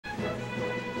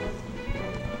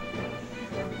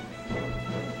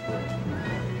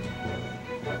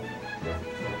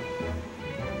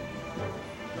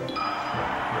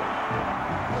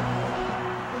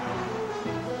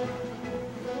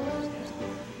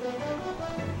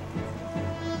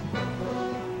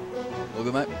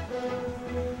good, mate.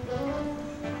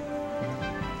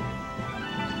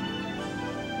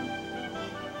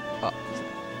 Oh.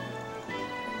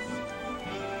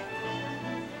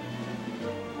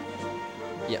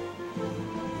 Yep.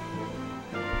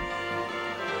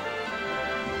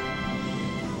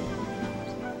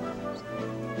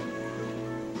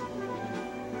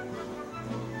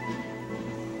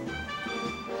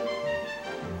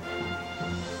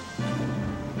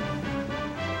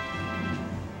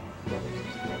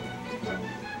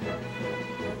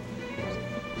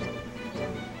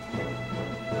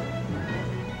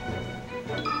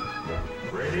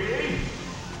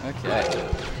 Okay,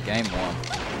 game one.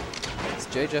 Is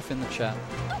JJF in the chat?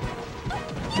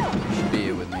 You should be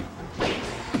here with me.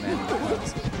 Man in the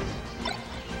class.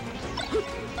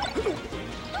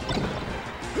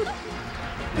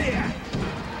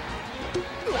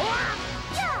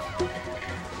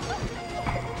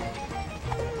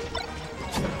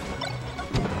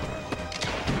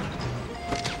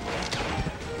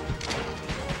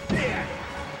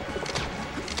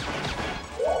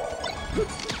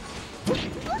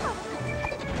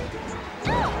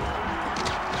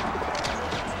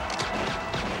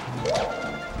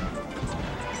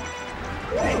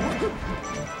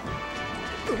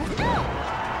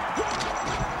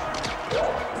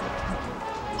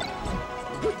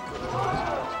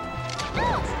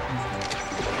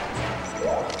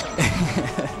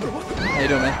 How you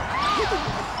doing, man?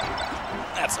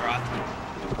 That's alright.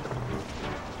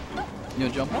 You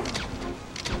wanna jump on?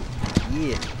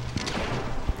 Yeah.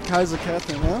 Kaiza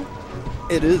Katherine, huh?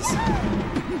 It is.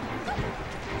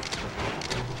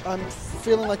 I'm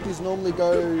feeling like these normally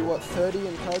go, what, 30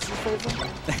 in Kaiza's favour?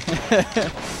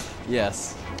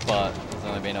 Yes, but there's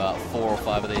only been about 4 or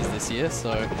 5 of these this year,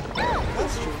 so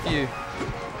That's true. few.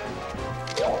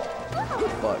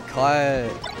 But Kai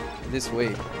this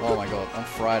week, oh my god, on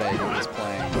Friday he was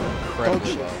playing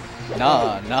incredibly well.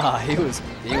 Nah, he was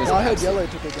Yeah, I heard Yellow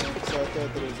took a game, so I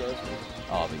thought that it was over.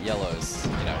 Oh, but Yellow's,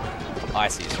 you know,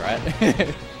 ices, right?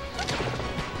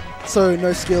 So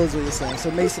no skill is what you're saying.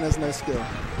 So Mason has no skill.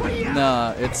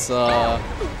 Nah, it's Well,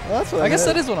 that's what I guess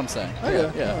heard. that is what I'm saying. Oh,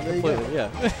 yeah, yeah. Oh, there you go. completely,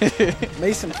 yeah.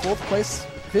 Mason 4th place,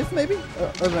 5th maybe?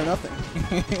 Over nothing.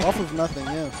 Off of nothing,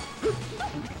 yeah.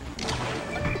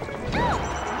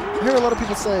 I hear a lot of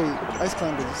people say Ice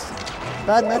Climbers.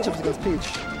 Bad matchups against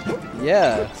Peach.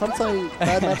 Yeah. Some say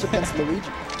bad matchup against Luigi.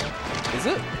 Is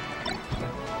it?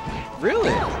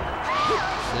 Really?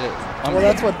 Shit. Well,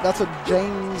 that's what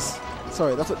James.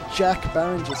 Sorry, that's what Jack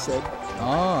Barringer said.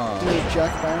 Oh. Do you know who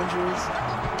Jack Barringer is?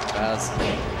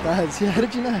 Baz. Yeah, how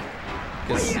did you know?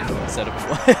 Because you said it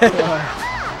before.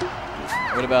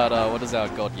 Yeah. What about, what does our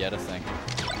God Yetta think?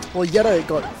 Well, Yetta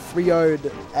got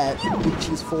 3-0'd at Big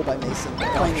Cheese 4 by Mason,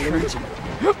 playing Luigi.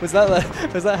 Was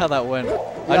that how that went?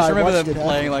 I just remember watched them it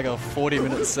playing like a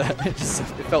 40-minute set. It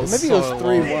felt Maybe so it was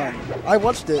long. 3-1. I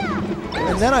watched it,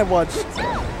 and then I watched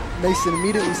Mason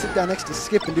immediately sit down next to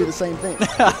Skip and do the same thing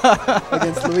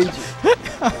against Luigi.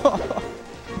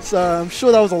 So I'm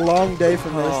sure that was a long day for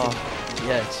Mason. Oh,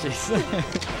 yeah, jeez.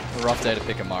 A rough day to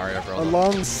pick a Mario brother. A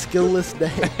long, skillless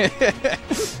day.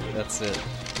 That's it.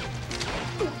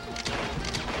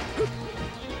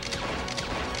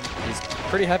 He's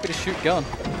pretty happy to shoot gun.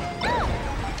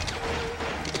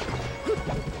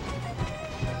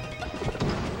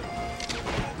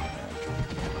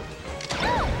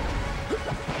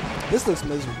 This looks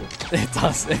miserable. It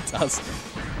does, it does.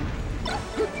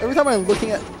 Every time I'm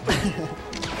looking at...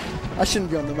 I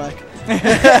shouldn't be on the mic.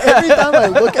 Every time I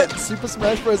look at Super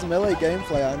Smash Bros. Melee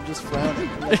gameplay, I'm just frowning.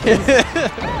 I'm like,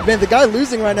 man, the guy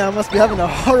losing right now must be having a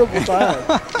horrible time.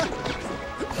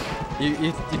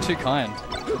 You're too kind.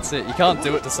 That's it. You can't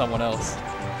do it to someone else.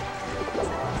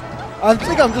 I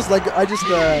think I'm just like, I'm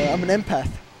an empath.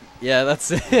 Yeah,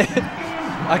 that's it.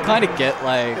 I kind of get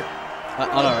like...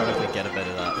 I don't really get a bit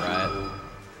of that, right?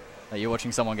 Like you're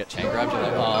watching someone get chain grabbed, you're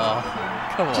like, oh,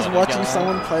 come on. Just watching guy.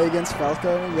 someone play against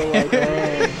Falco, you're like,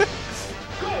 oh.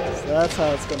 So that's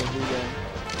how it's gonna be then.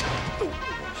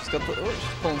 She's got the, oh,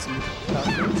 she's pulling some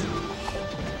backwards.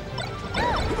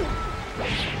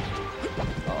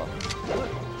 Oh.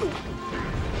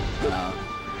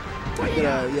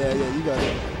 Yeah, you got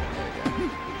it.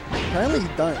 Apparently you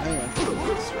don't, hang on.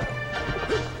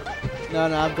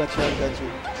 No, I've got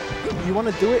you. You want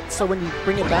to do it so when you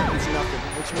bring it back it's nothing,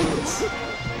 which means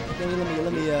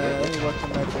let me work on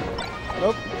magic.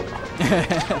 Nope.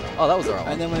 Oh, that was the right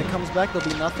one. And then when it comes back there'll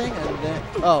be nothing, and then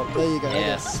oh, there you go.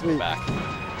 Yes, okay, sweet. back.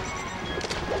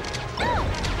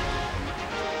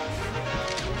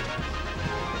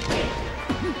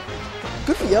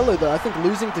 Good for Yellow though. I think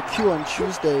losing to Q on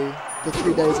Tuesday the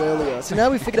 3 days earlier. So now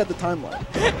we figured out the timeline.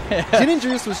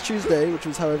 Janurary was Tuesday, which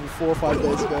was however 4 or 5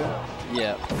 days ago.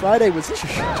 Yeah. Friday was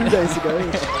 2 days ago.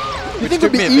 You think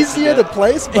it would be easier to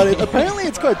place, but apparently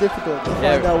it's quite difficult to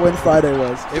find out when Friday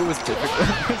was. It was difficult.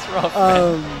 It was rough,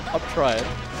 man. I've tried.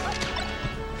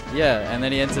 Yeah, and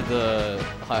then he entered the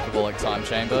hyperbolic time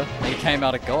chamber, and he came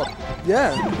out of God.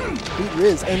 Yeah, beat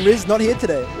Riz. And Riz not here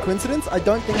today. Coincidence? I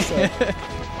don't think so.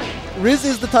 Riz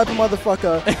is the type of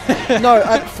motherfucker. No,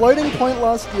 at floating point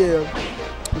last year,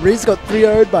 Riz got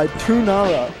 3-0'd by 2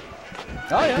 Nara.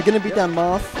 Oh, yeah. We're going to beat down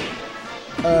Marth.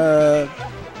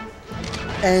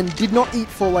 And did not eat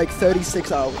for like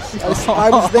 36 hours. I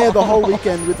was there the whole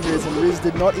weekend with Riz, and Riz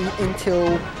did not eat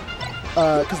until...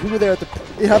 because we were there at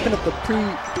it happened at the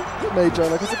pre-major,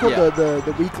 like what's it called,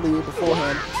 the weekly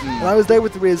beforehand. And I was there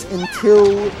with Riz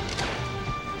until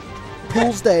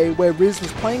Pools Day, where Riz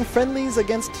was playing friendlies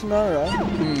against Tanara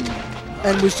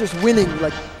and was just winning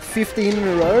like 15 in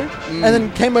a row, and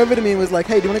then came over to me and was like,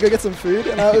 hey, do you want to go get some food?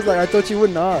 And I was like, I thought you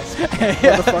wouldn't ask,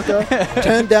 motherfucker.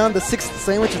 Turned down the 6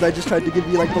 sandwiches I just tried to give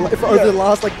you like over the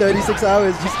last like 36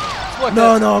 hours. Just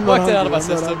no, I'm not hungry. Out of my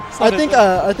system.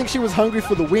 I think she was hungry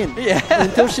for the win. Yeah.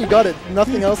 Until she got it,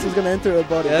 nothing else was going to enter her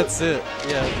body. That's it.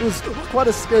 Yeah. It was quite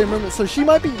a scary moment. So she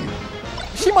might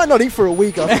not eat for a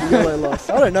week after the yellow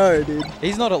loss. I don't know, dude.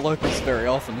 He's not at locals very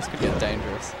often. This could get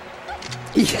dangerous.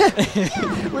 Yeah.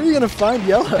 Where are you going to find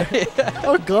yellow?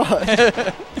 Oh,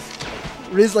 God.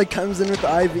 Riz like comes in with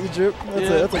the IV drip.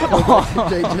 That's a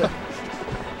JJ.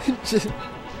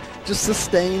 just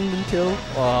sustained until...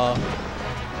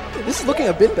 This is looking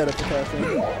a bit better for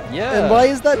Katherine. Yeah. And why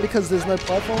is that? Because there's no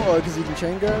platform, or because you can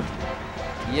chain grab?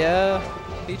 Yeah.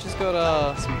 He just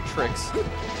got some tricks.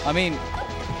 I mean...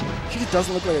 She just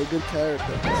doesn't look like a good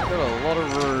character. She's got a lot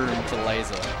of room to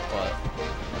laser, but...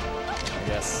 I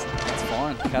guess that's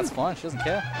fine. Cat's fine. She doesn't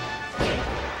care.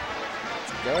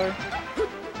 Let's go.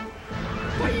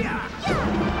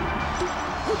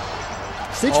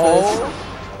 Stitch face.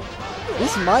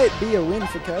 This might be a win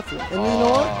for Katherine. And you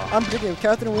know what? I'm thinking if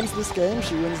Katherine wins this game,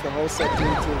 she wins the whole set 2-2.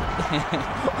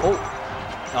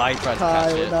 He tried to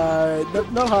catch it. No,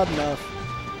 not hard enough.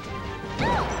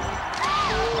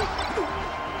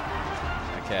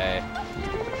 Okay.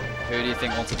 Who do you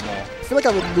think wants it more? I feel like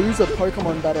I would lose a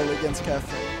Pokemon battle against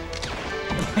Katherine.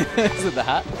 Is it the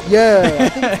hat? Yeah, I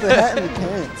think it's the hat and the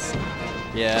pants.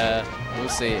 Yeah. We'll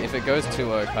see. If it goes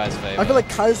 2-0, Kai's favor. I feel like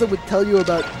Kaiza would tell you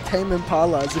about Tame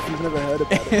Impalas if you've never heard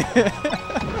about it.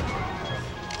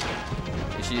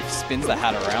 If she spins the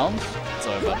hat around, it's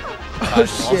over. Oh,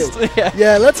 shit.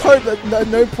 Yeah, let's hope that at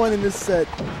no point in this set,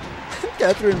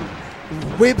 Katherine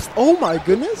whips... Oh, my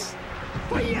goodness.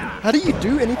 How do you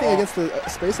do anything against the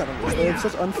space animals? They have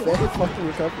such unfair fucking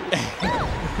recovery.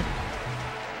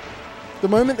 The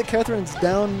moment that Katherine's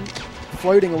down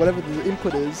floating or whatever the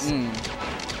input is...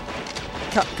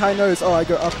 Kai knows, I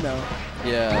go up now.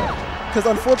 Yeah. Because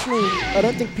unfortunately, I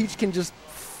don't think Peach can just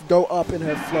go up in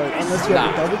her float unless you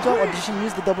have a double jump. Or does she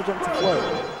use the double jump to float?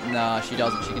 Nah, she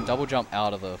doesn't. She can double jump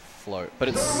out of the float, but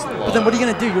it's slow. But then what are you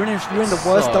going to do? You're in the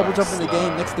worst double jump in the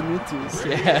game next to Mewtwo's.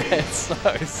 Yeah, it's so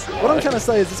slow. What I'm trying to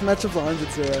say is this matchup's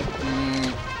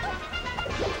 100-0.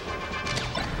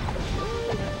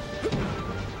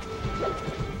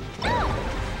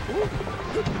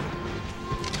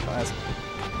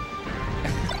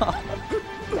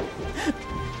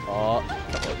 Oh,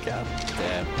 couple of cap.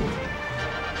 Damn.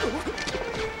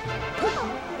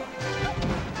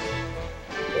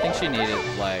 I think she needed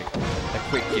like a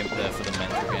quick gimp there for the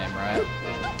mental game, right?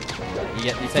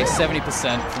 You take 70%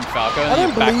 from Falco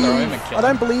and you back throw him and kill him. I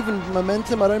don't believe in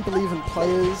momentum, I don't believe in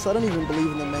players, I don't even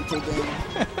believe in the mental game.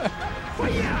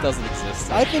 It doesn't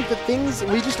exist. I think that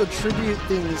we just attribute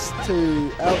things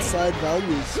to outside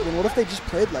values. And what if they just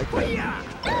played like that?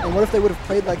 And what if they would have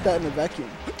played like that in a vacuum?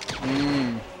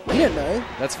 You don't know.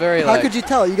 That's very How could you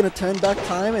tell? Are you going to turn back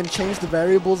time and change the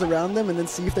variables around them and then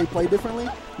see if they play differently?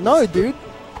 No, dude.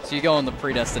 So you go on the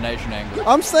predestination angle.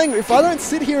 I'm saying if I don't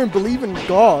sit here and believe in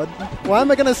God, why am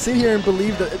I going to sit here and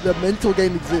believe that the mental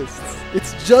game exists?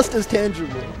 It's just as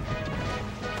tangible.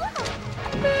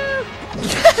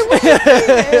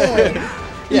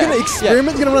 You're going to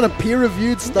experiment? You're going to run a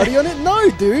peer-reviewed study on it? No,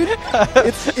 dude.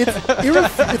 It's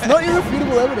not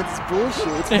irrefutable evidence. It's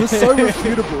bullshit. It's so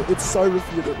refutable. It's so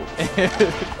refutable.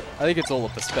 I think it's all a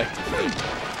perspective thing.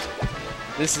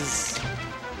 This is...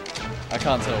 I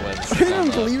can't tell where this is. I don't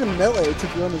even believe in Melee, to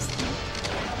be honest.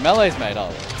 Melee's made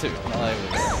up, too. Melee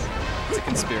it's a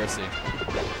conspiracy.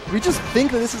 We just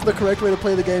think that this is the correct way to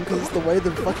play the game because it's the way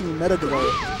the fucking meta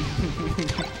developed.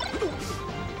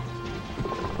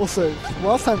 Also,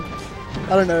 last time,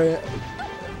 I don't know,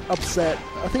 upset.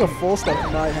 I think a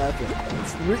 4-stock might happen.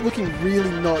 It's looking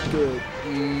really not good.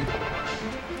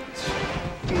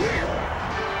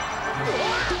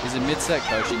 Is it mid-set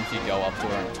coaching if you go up to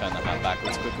her and turn the hat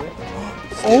backwards quickly?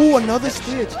 Oh, another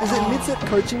stitch. Is it mid-set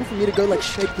coaching for me to go like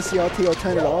shake the CRT or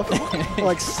turn it off? Or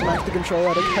like smack the controller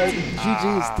out of it?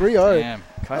 GG's, 3-0. Damn.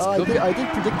 I did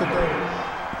predict that though.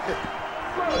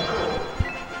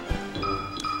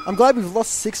 I'm glad we've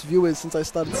lost 6 viewers since I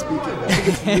started speaking. I think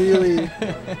it's really...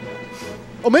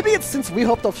 Or maybe it's since we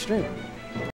hopped off stream.